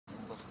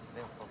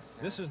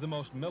This is the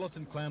most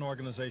militant Klan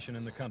organization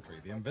in the country,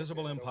 the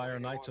Invisible Empire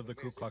Knights of the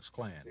Ku Klux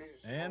Klan.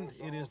 And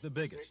it is the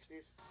biggest.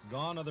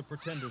 Gone are the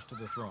pretenders to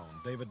the throne.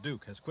 David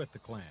Duke has quit the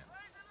Klan.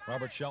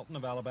 Robert Shelton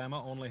of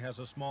Alabama only has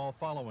a small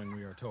following,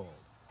 we are told.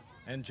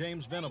 And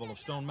James Venable of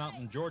Stone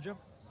Mountain, Georgia,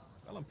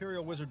 well,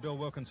 Imperial Wizard Bill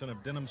Wilkinson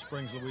of Denham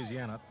Springs,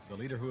 Louisiana, the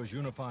leader who is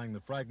unifying the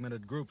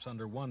fragmented groups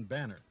under one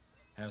banner,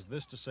 has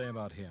this to say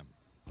about him.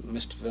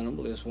 Mr.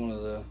 Venable is one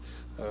of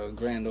the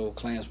grand old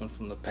Klansmen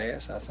from the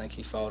past. I think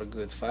he fought a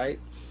good fight,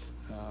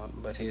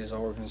 but his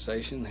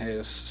organization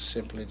has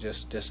simply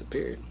just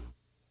disappeared.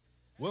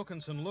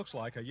 Wilkinson looks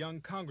like a young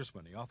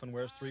congressman. He often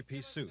wears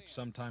three-piece suits,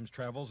 sometimes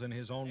travels in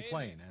his own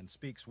plane, and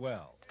speaks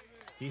well.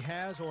 He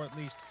has, or at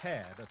least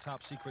had, a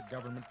top-secret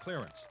government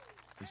clearance.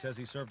 He says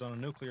he served on a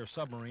nuclear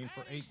submarine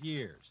for 8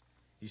 years.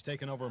 He's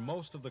taken over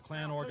most of the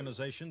Klan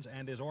organizations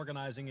and is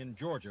organizing in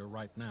Georgia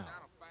right now.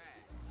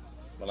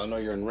 Well, I know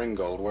you're in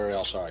Ringgold. Where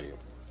else are you?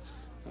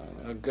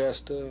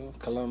 Augusta,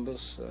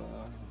 Columbus,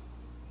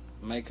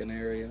 Macon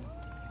area,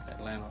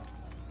 Atlanta.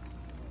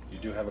 You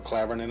do have a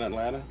clavern in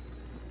Atlanta?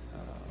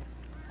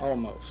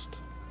 Almost.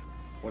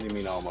 What do you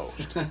mean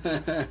almost?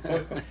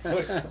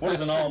 what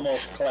is an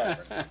almost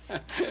clavern?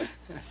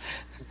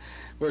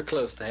 We're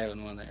close to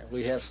having one there.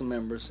 We have some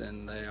members,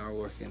 and they are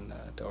working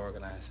to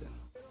organize it.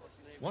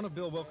 One of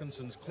Bill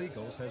Wilkinson's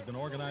Kleagles has been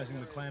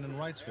organizing the Klan in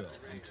Wrightsville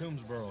and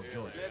Toomsboro,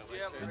 Georgia.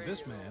 And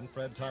this man,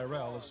 Fred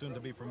Tyrell, is soon to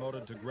be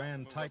promoted to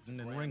Grand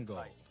Titan in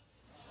Ringgold.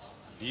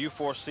 Do you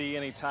foresee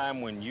any time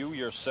when you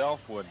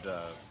yourself would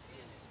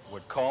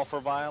call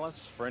for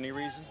violence for any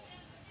reason?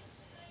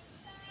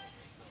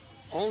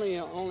 Only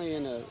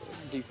in a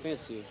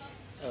defensive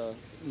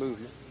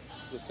movement.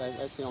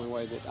 That's the only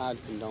way that I'd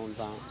condone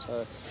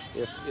violence.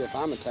 If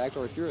I'm attacked,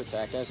 or if you're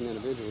attacked as an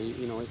individual,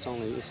 you know, it's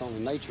only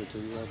nature to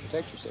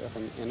protect yourself,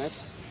 and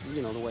that's,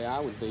 you know, the way I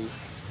would be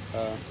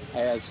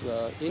as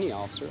any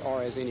officer,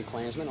 or as any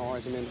Klansman, or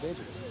as an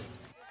individual.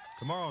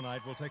 Tomorrow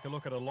night, we'll take a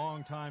look at a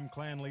longtime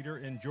Klan leader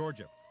in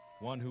Georgia,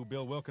 one who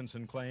Bill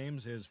Wilkinson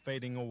claims is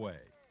fading away.